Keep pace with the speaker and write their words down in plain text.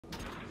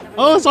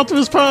Oh, it's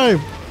Optimus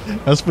Prime.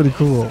 That's pretty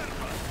cool.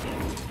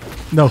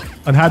 No,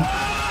 unhand.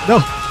 No,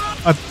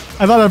 I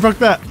thought I broke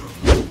that.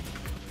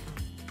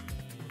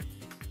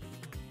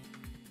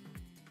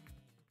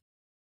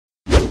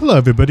 Hello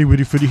everybody,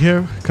 Woody Footy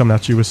here, coming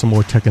at you with some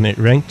more Tekken 8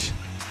 Ranked.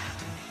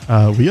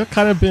 We have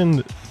kind of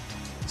been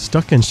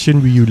stuck in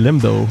Shinryu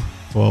limbo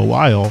for a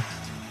while,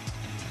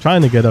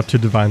 trying to get up to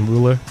Divine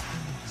Ruler,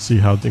 see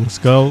how things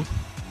go.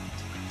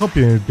 Hope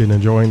you've been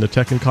enjoying the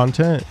Tekken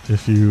content.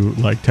 If you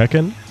like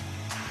Tekken,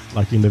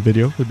 liking the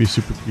video would be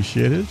super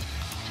appreciated.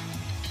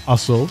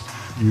 Also,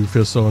 if you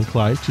feel so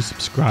inclined to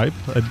subscribe,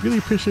 I'd really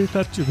appreciate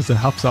that too, because it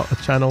helps out the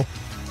channel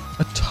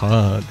a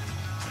ton.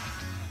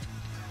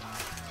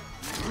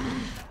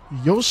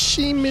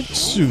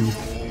 Yoshimitsu.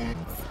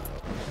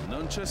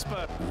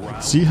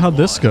 Let's see how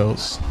this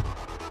goes.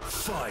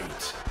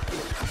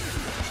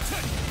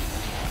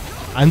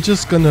 I'm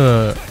just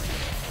gonna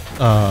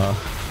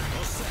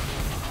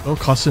throw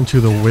caution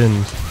to the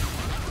wind.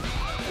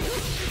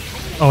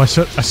 Oh, I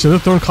should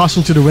have thrown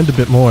caution to the wind a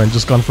bit more and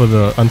just gone for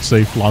the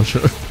unsafe launcher.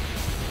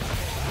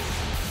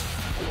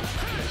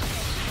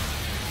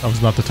 That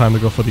was not the time to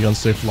go for the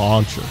unsafe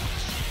launcher.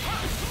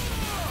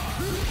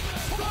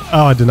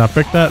 Oh, I did not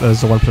break that. That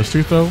was a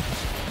 1+2 throw.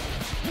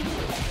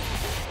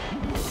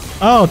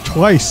 Oh,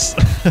 twice.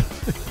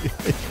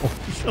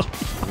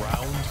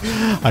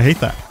 I hate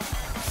that.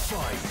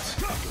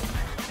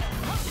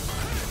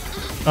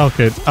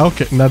 Okay.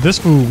 Now this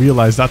fool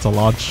realized that's a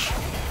launch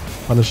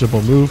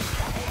punishable move.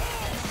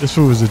 This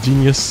fool is a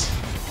genius.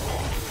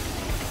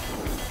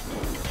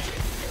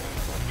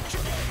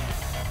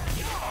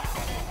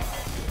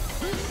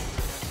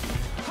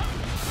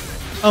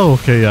 Oh,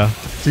 okay, yeah.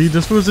 See,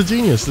 this fool is a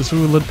genius. This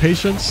fool learned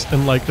patience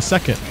in like a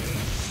second.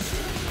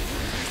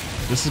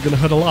 This is gonna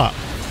hurt a lot.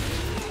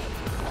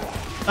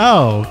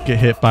 Oh, get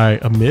hit by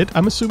a mid,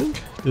 I'm assuming?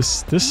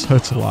 This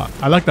hurts a lot.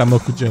 I like that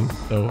Mokujin,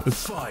 though.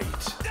 It's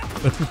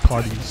every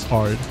party's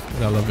hard,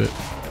 and I love it.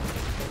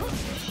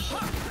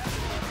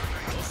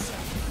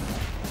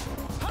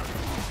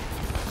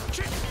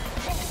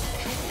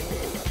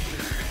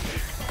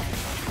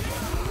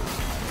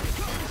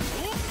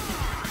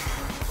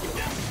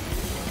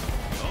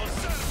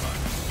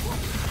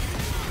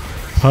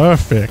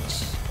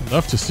 Perfect.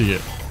 Love to see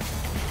it.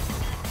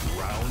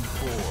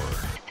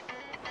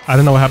 I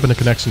don't know what happened to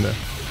connection there.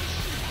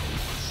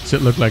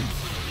 Shit looked like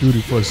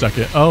duty for a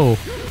second. Oh.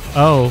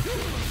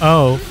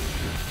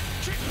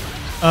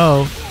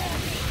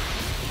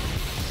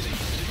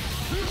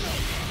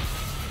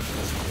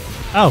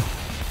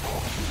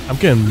 I'm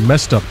getting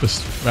messed up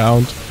this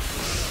round.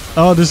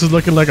 Oh, this is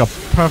looking like a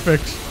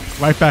perfect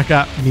right back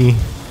at me.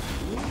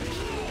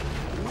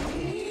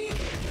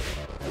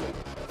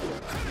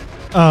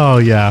 Oh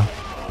yeah.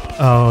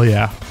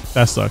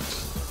 That sucked.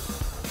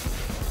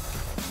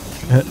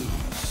 Am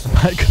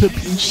I gonna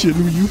be in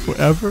Shinryu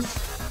forever?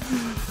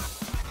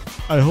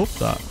 I hope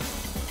not.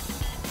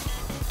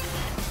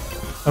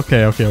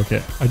 Okay.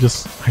 I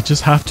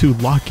just have to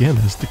lock in,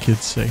 as the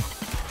kids say.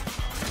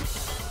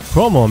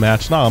 Promo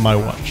match, not on my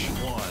watch.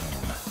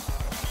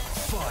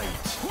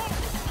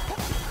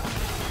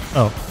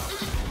 Oh.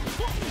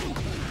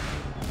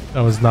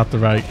 That was not the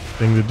right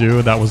thing to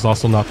do. That was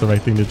also not the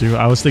right thing to do.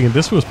 I was thinking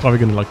this was probably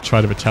gonna like try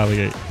to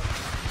retaliate.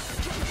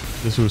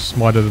 This was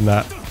smarter than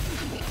that.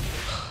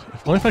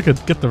 If only if I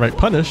could get the right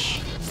punish.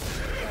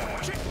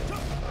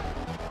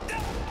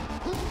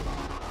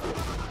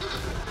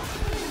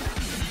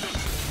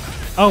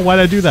 Oh, why'd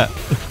I do that?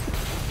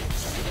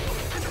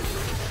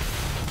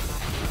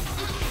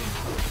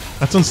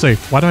 That's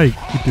unsafe. Why do I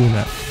keep doing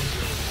that?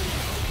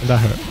 And that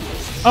hurt.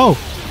 Oh!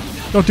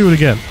 Don't do it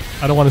again.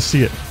 I don't want to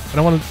see it. I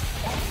don't want to...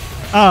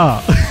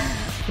 Ah!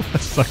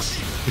 That sucks.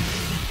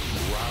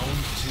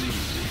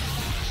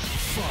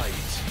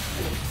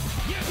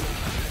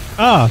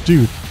 Ah,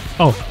 dude.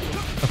 Oh.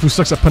 That fool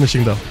sucks at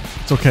punishing though.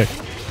 It's okay.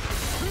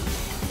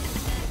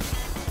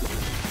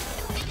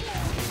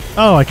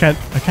 Oh, I can't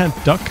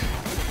duck.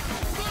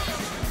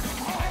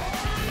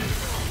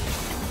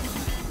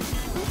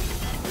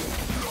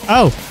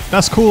 Oh,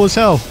 that's cool as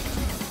hell.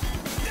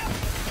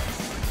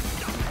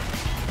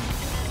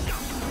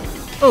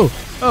 Oh.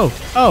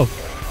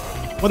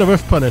 What a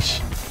whiff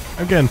punish.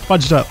 I'm getting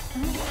fudged up.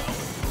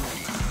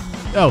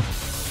 Oh.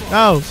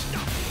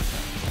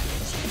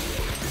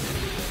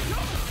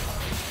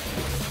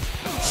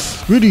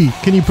 Rudy,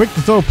 can you break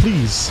the throw,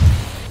 please?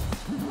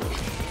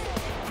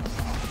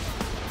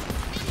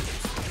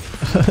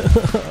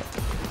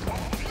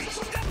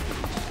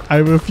 I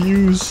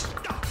refuse.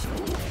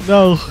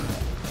 No.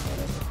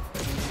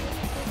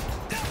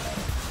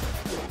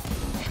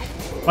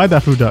 Why'd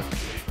that fool duck?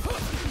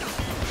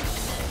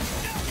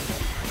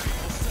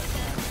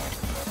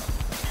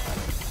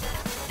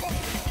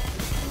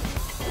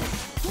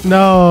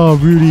 No,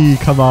 Rudy,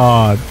 come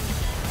on.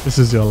 This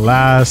is your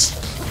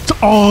last.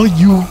 Oh,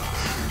 you.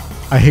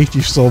 I hate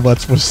you so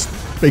much for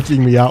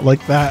faking me out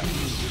like that.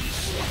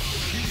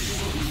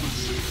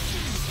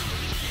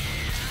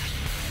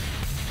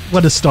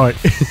 What a start.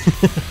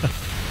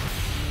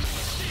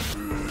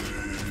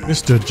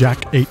 Mr.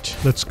 Jack 8,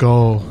 let's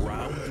go.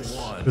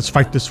 Let's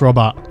fight this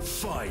robot.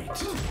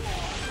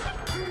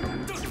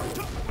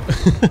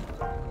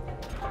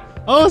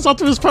 Oh, it's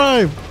Optimus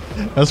Prime.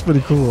 That's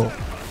pretty cool.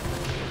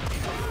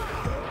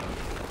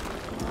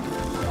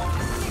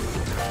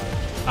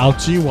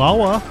 Ouchie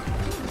Wawa.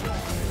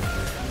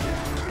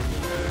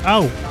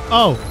 Ow.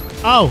 Oh.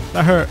 Ow.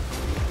 That hurt.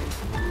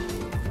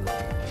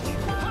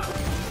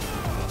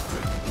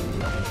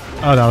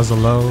 Oh, that was a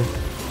low.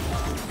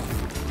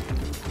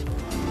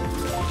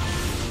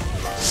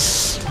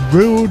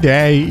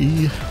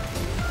 Rudy.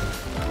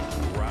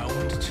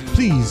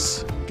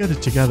 Please, get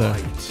it together.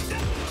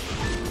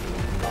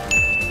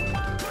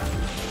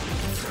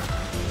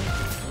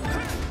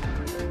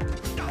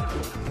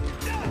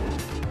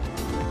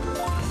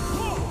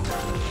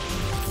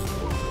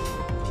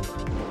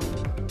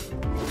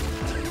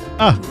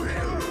 Ah,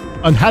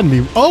 unhand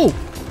me. Oh!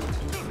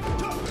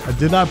 I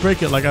did not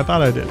break it like I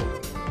thought I did.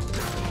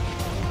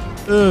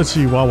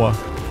 Chihuahua.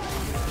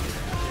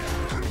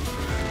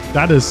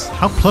 That is,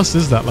 how plus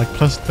is that? Like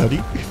plus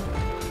 30?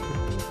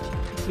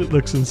 It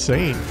looks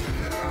insane.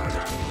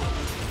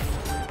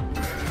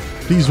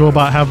 Please,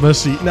 robot, have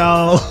mercy.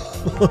 No!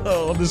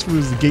 This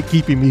was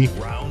gatekeeping me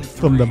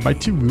from the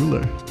mighty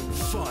ruler.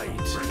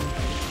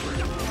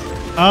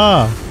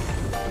 Ah!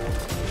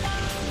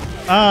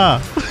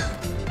 Ah!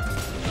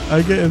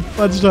 I'm getting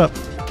fudged up.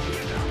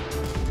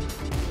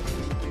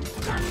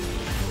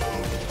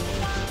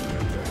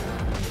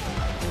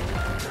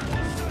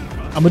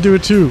 I'm gonna do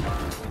it too.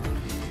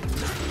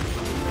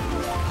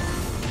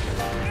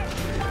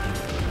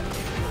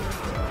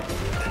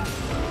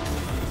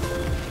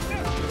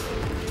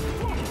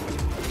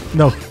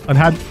 No,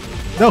 unhand.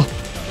 No,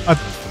 I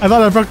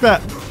thought I broke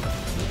that.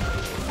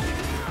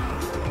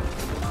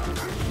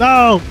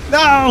 No,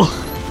 no,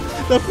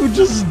 that food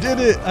just did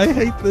it. I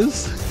hate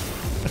this.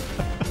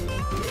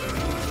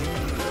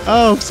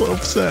 Oh, I'm so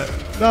upset.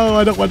 No,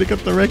 I don't want to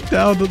get the rank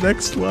down the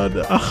next one.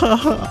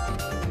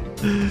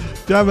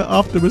 Damn it,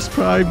 Optimus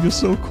Prime, you're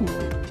so cool.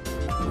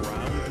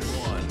 Round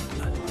one.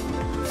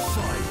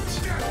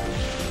 Fight.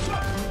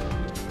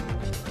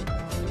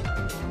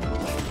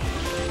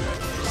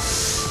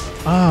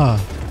 Ah.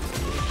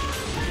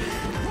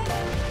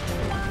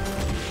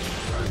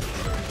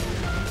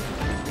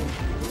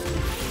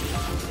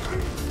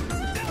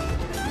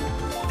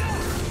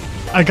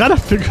 I gotta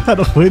figure out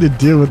a way to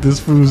deal with this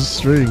fool's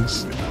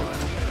strings.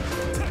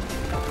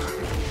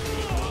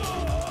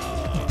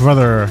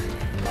 Brother.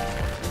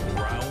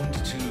 Round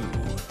two.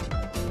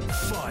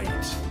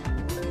 Fight.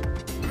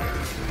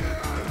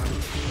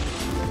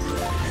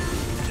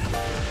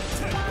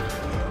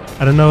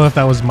 I don't know if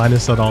that was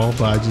minus at all,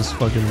 but I just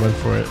fucking went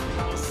for it.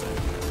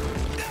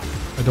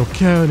 I don't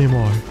care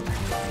anymore.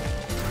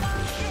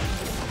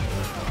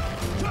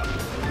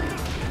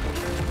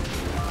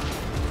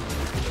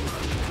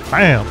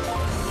 Bam!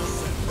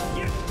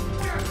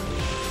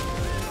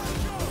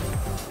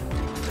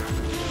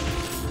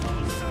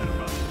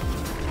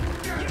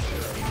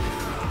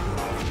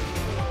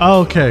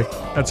 Okay,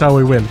 that's how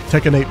we win.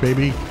 Tekken 8,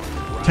 baby.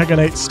 Tekken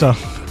 8 stuff.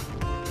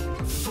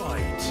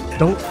 Fight.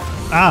 Don't...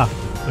 Ah!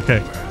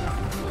 Okay.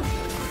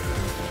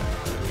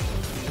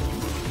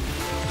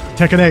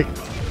 Tekken 8.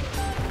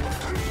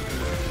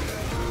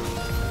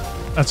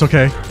 That's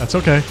okay. That's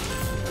okay.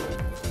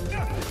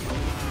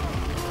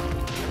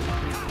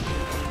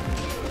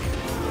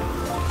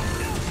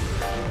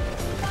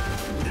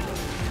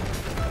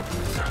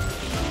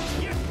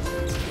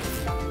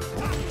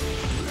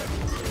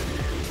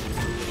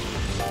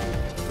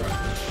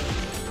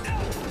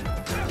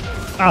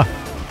 Ah!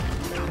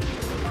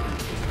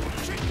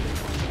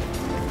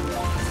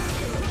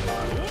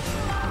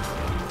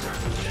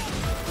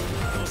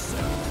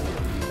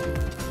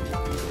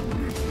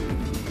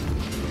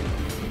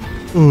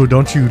 Ooh,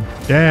 don't you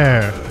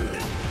dare!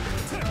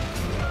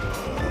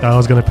 I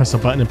was gonna press a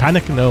button and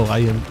panic. No, I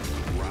am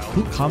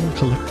cool, calm, and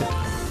collected.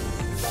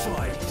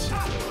 Fight.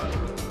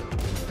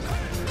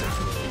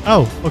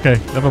 Oh, okay,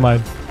 never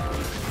mind.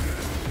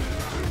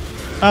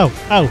 Ow,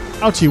 ow,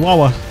 ouchie,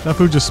 wawa. That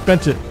food just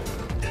spent it.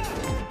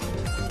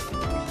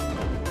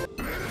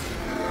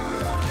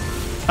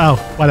 Ow,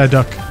 why'd I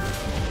duck?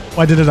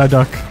 Why didn't I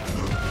duck?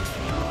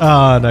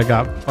 Ah, and I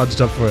got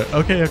punched up for it.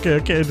 Okay, okay,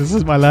 okay, this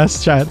is my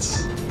last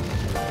chance.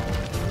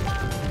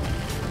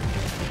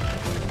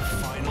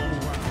 Final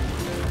round.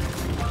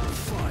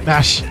 Fight.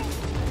 Mash.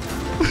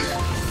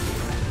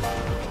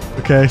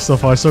 Okay, so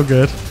far so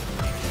good.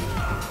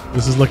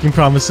 This is looking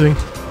promising.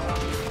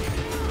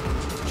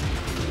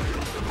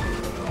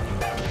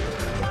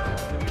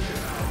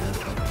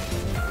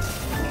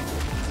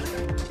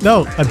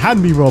 No,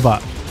 unhand me,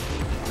 robot.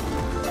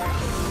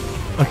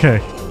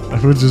 Okay, I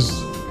was just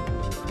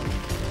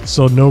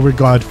so no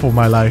regard for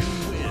my life,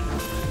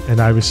 and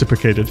I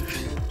reciprocated.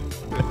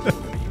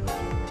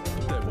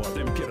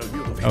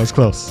 That was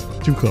close,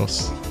 too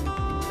close.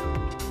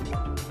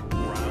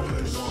 Round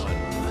one.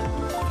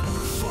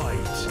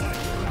 Fight.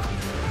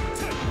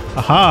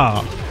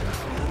 Aha!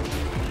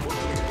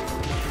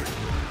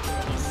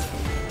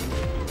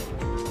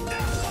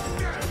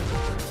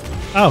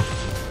 Oh.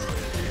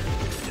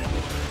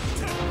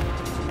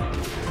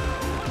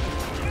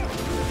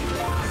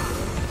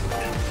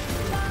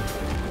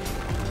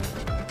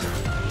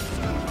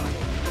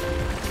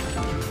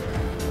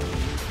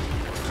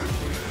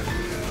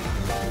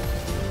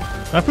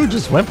 That food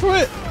just went for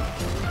it?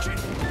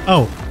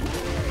 Oh.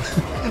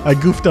 I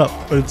goofed up,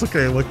 but it's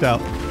okay, it worked out.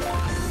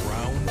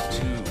 Round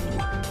 2.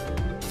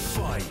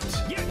 Fight.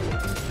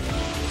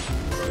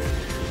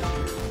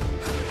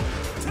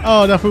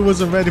 Oh, that food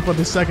wasn't ready for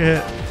the second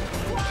hit.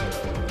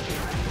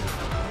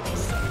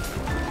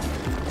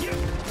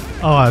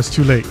 Oh, it's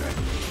too late.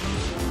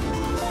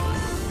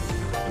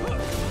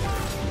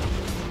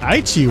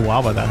 Ay,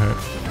 chihuahua, that hurt.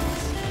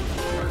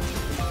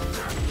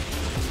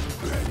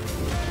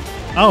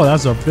 Oh,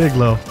 that's a big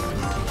low.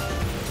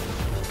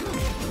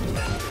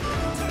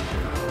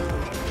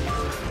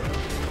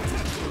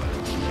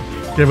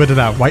 Get rid of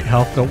that white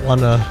health. Don't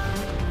want to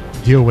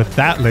deal with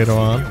that later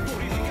on. I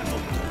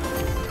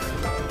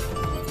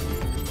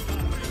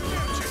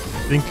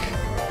think.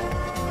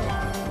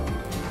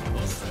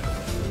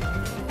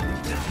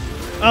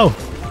 Oh.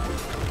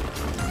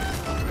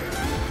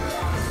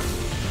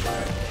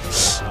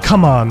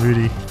 Come on,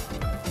 Rudy.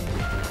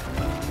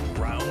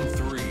 Round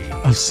 3.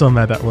 I'm so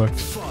mad that worked.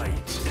 Fight.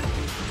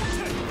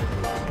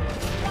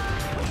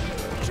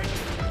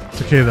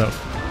 It's okay though.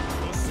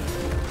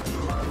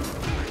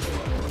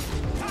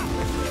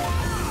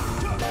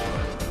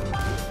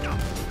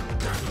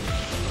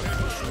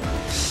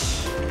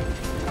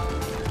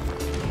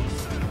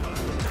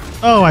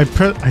 Oh, I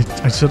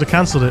should have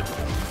canceled it.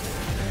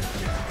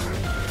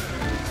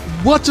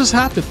 What just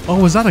happened? Oh,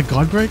 was that a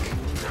god break?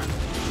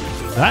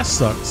 That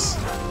sucks.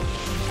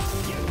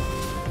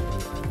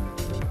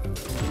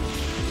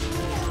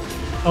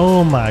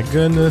 Oh my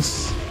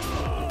goodness.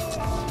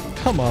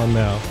 Come on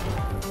now.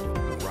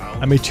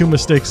 I made 2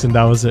 mistakes and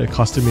that was it. It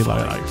costed me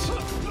like life.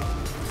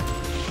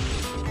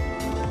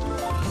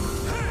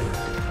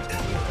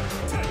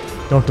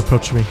 Don't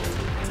approach me.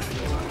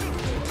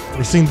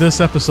 We've seen this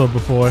episode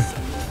before.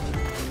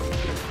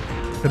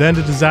 Could end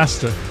a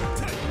disaster.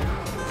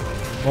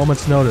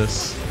 Moment's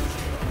notice.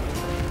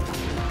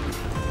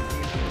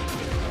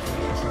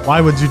 Why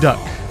would you duck?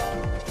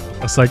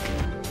 That's like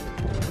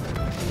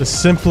the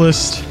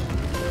simplest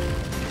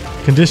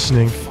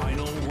conditioning.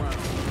 Final round.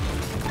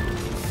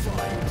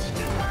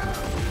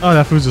 Fight. Oh,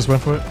 that food just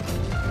went for it.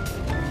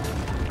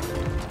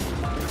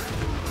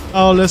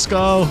 Oh, let's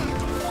go.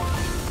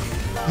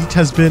 Heat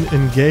has been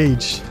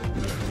engaged.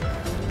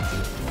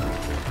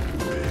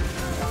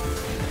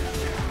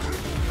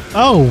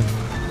 Oh,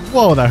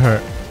 whoa, that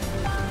hurt.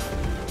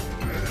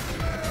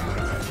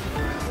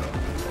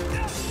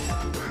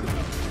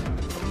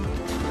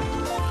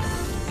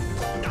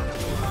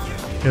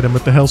 Hit him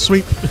with the hell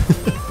sweep.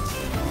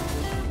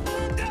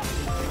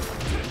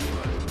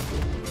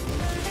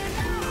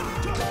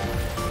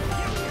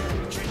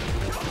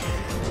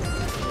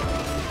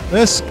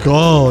 Let's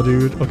go,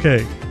 dude.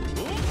 Okay.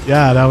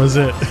 Yeah, that was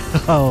it.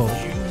 Oh.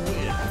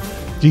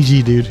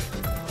 GG, dude.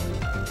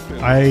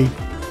 I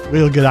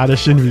will get out of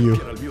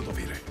Shinryu.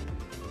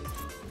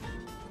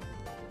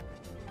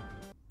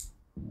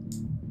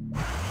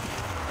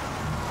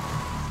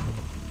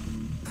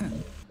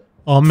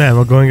 Oh man,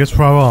 we're going against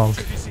Hwarong.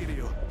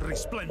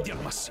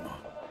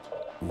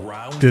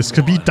 This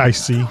could be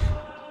dicey.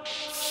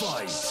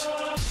 Fight.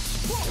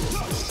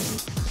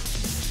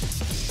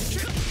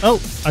 Oh,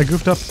 I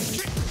goofed up.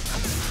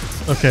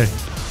 Okay,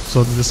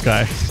 so did this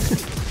guy.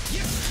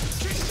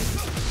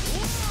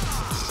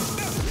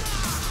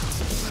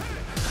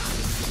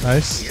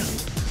 Nice.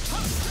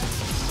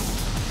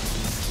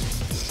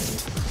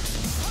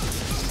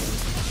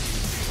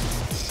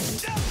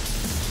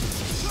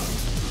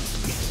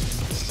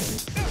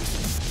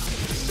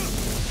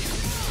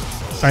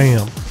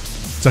 Bam.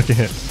 Second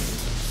hit.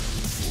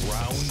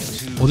 Round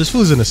 2. Well, this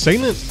fool's an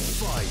assailant.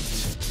 Fight.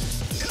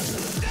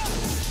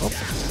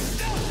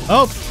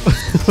 Oh,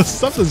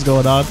 something's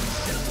going on.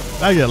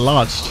 I get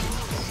launched.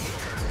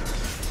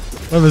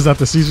 What was that,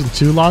 the season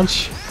 2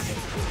 launch?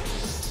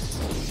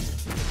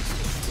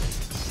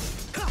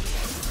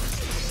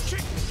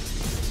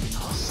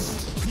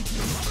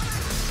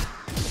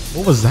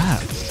 What was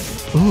that?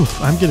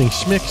 Oof, I'm getting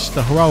schmixed,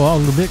 the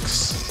Hwarong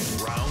mix.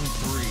 Round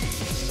 3.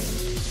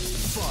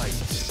 Fight.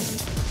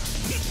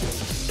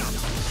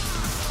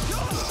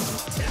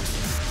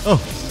 Oh.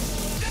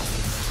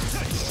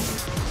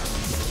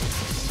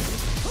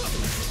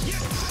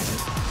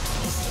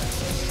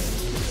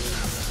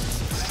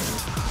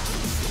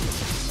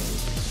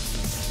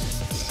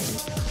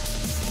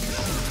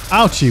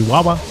 Ouchie,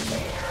 Wawa.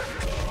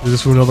 Is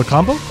this for another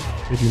combo?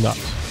 Maybe not.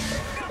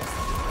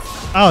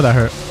 Oh, that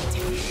hurt.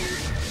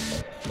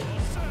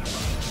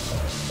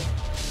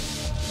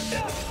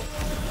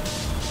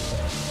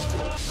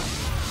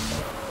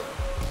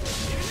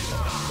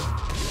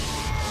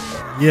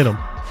 Get him.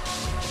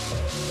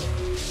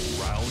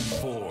 Round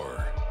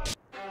 4.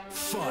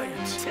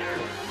 Fight.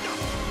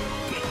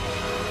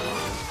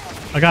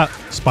 I got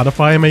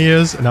Spotify in my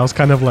ears, and I was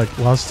kind of like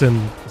lost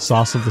in the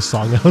sauce of the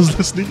song I was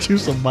listening to,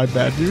 so my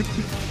bad, dude.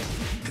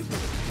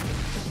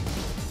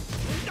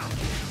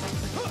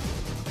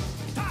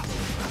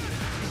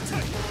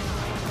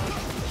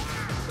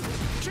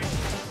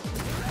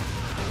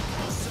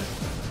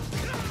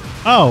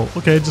 Oh,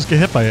 okay, just get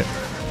hit by it.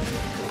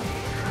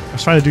 I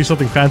was trying to do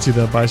something fancy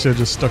there, but I should have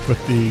just stuck with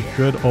the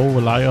good old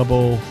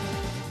reliable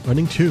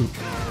running 2.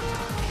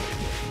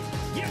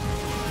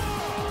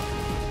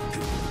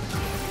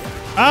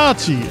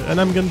 Ouchie! And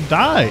I'm gonna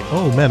die!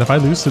 Oh man, if I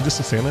lose to this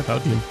assailant, that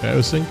would be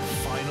embarrassing.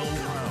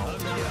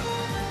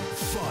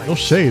 No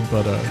shade,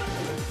 but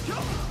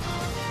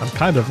I'm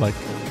kind of like,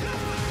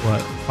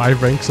 what,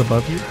 5 ranks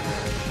above you?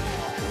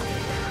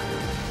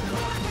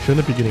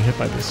 Shouldn't be getting hit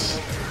by this.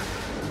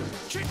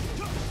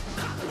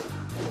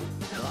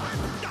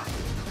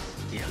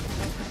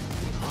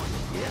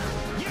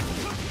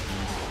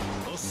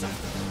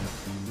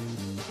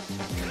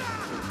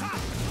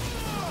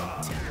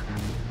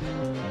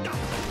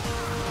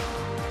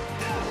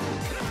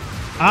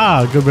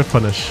 Ah, good whip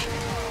punish.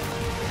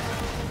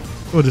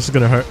 Oh, this is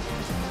gonna hurt.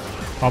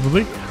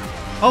 Probably.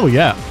 Oh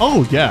yeah.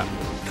 Oh yeah.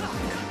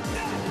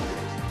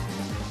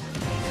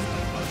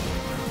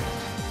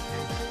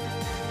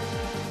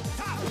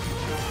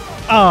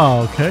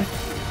 Oh, okay.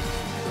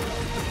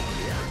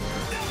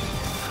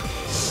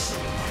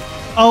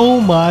 Oh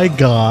my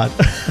god.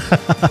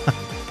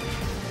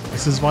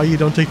 This is why you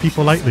don't take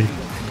people lightly.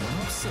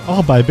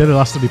 Oh, but I barely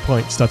lost 30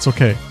 points. That's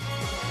okay.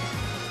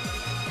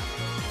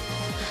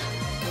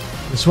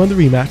 Just won the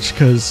rematch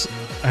because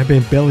I've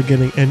been barely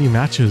getting any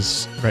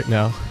matches right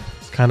now.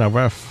 It's kind of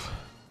rough.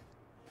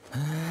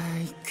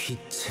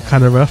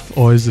 Kind of rough,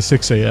 or is it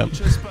 6 a.m.?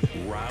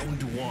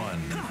 Round 1.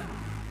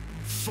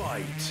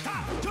 Fight.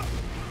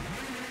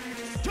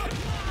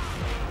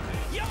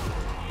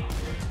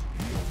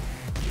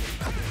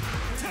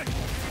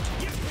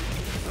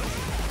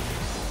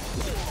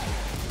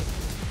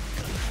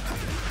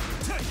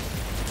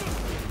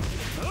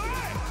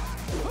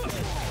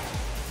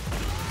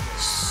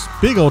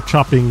 Big old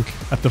chopping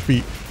at the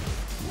feet.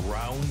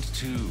 Round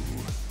 2.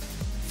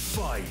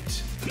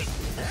 Fight.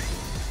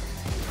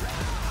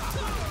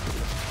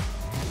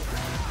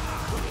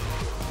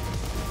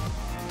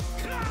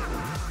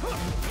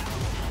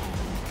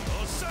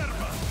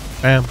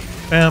 Bam,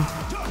 bam,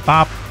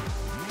 bop.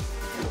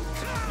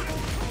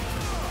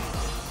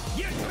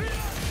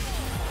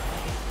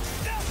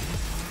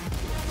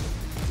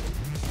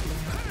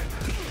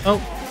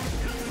 Oh.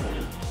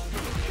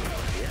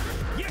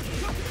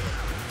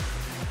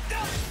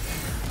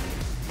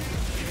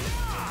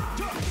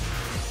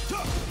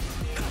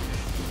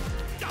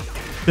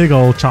 Big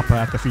old chopper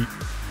at the feet.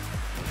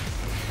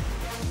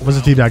 I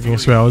wasn't teabagging, I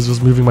swear, I was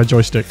just moving my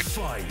joystick.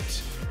 Fight.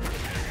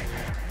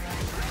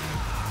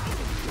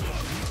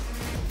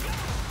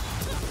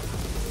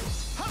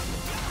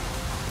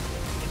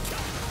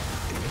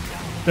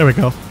 There we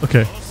go.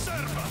 Okay.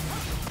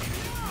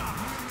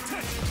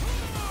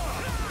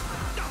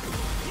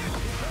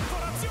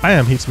 I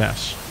am heat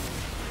smash.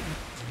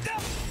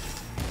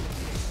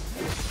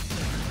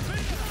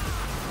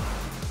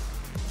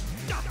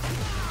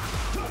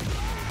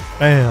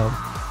 Bam.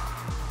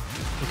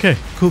 Okay,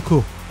 cool,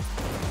 cool.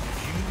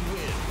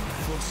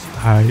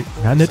 I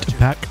ran it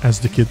back, as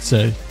the kids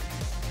say.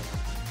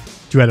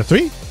 2 out of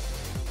 3?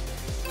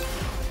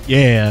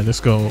 Yeah,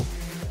 let's go.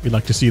 We'd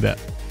like to see that.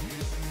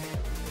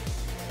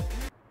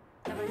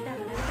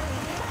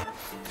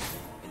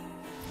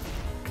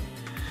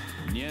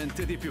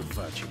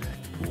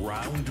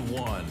 Round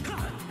 1.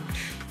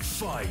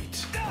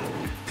 Fight.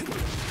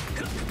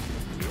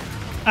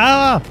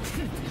 Ah!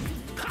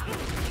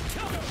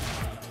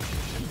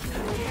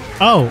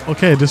 Oh,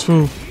 okay, this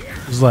fool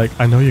is like,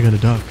 I know you're gonna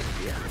duck.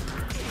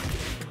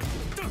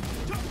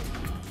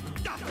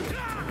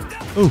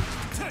 Ooh,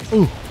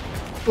 ooh,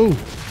 ooh,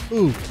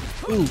 ooh,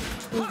 ooh,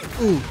 ooh,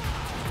 ooh.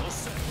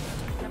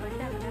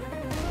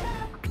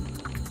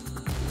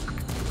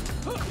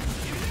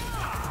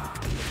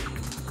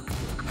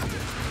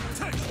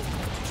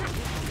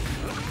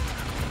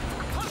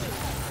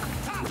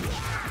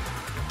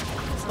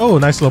 Oh,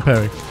 nice little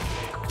parry.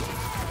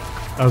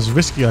 That was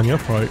risky on your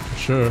part, for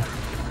sure.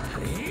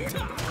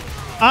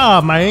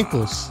 Ah, my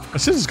ankles. I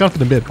should have gone for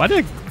the mid.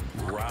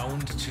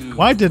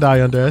 Why did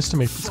I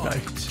underestimate this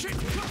guy?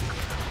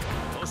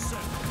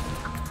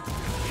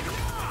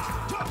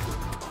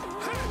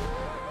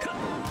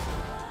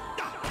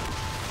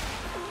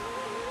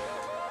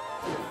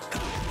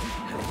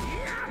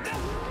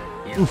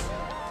 Oof.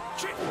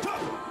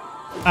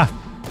 Ah.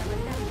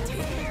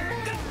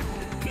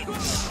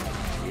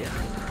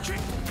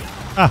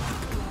 Ah.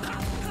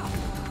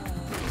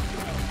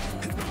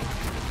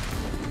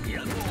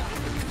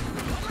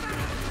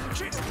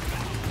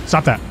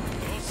 Stop that.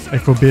 I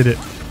forbid it.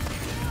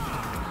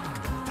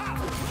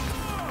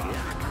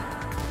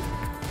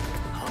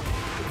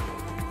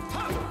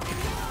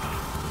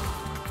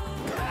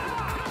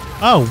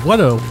 Oh, what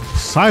a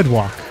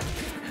sidewalk.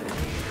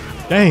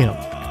 Damn.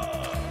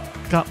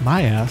 Got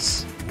my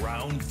ass.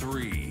 Round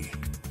 3.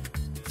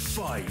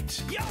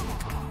 Fight.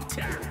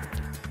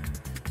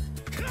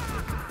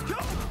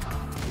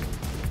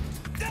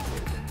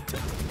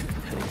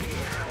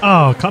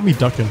 Oh, caught me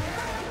ducking.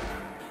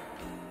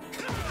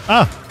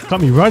 Ah, caught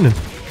me running.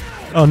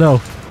 Oh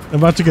no, I'm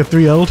about to get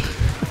 3-0'd.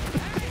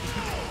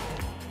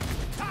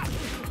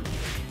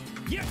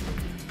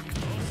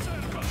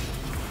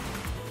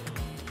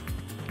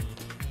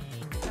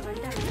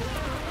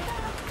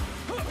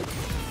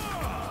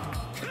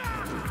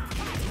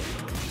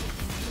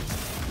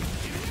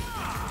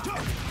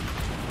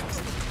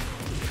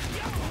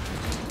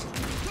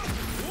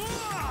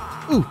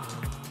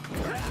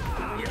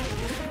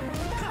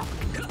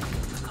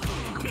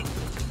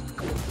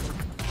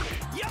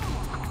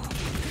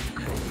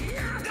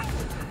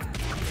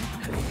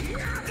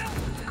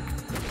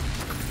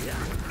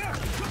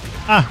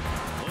 Ah.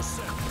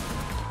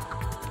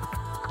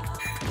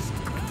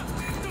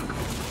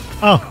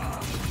 Oh.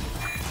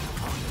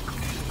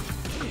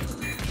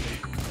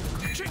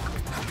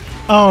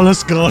 Oh,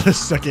 let's go. The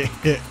second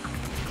hit.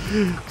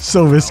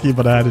 So risky,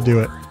 but I had to do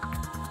it.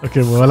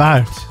 Okay, we're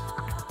alive.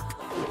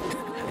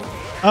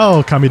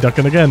 Oh, Kami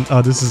ducking again.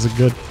 Oh, this isn't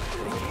good.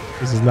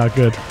 This is not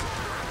good.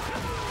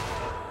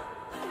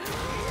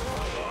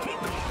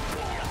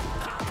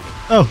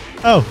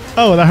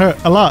 Oh, that hurt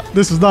a lot.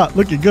 This is not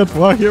looking good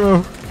for our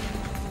hero.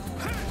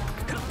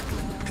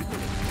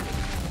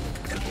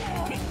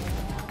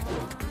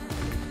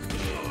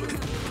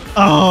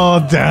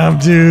 Oh, damn,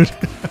 dude.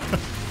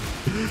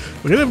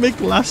 We're gonna make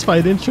the last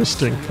fight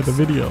interesting for the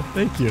video.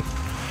 Thank you.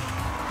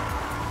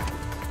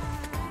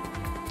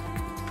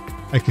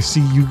 I can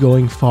see you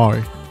going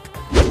far.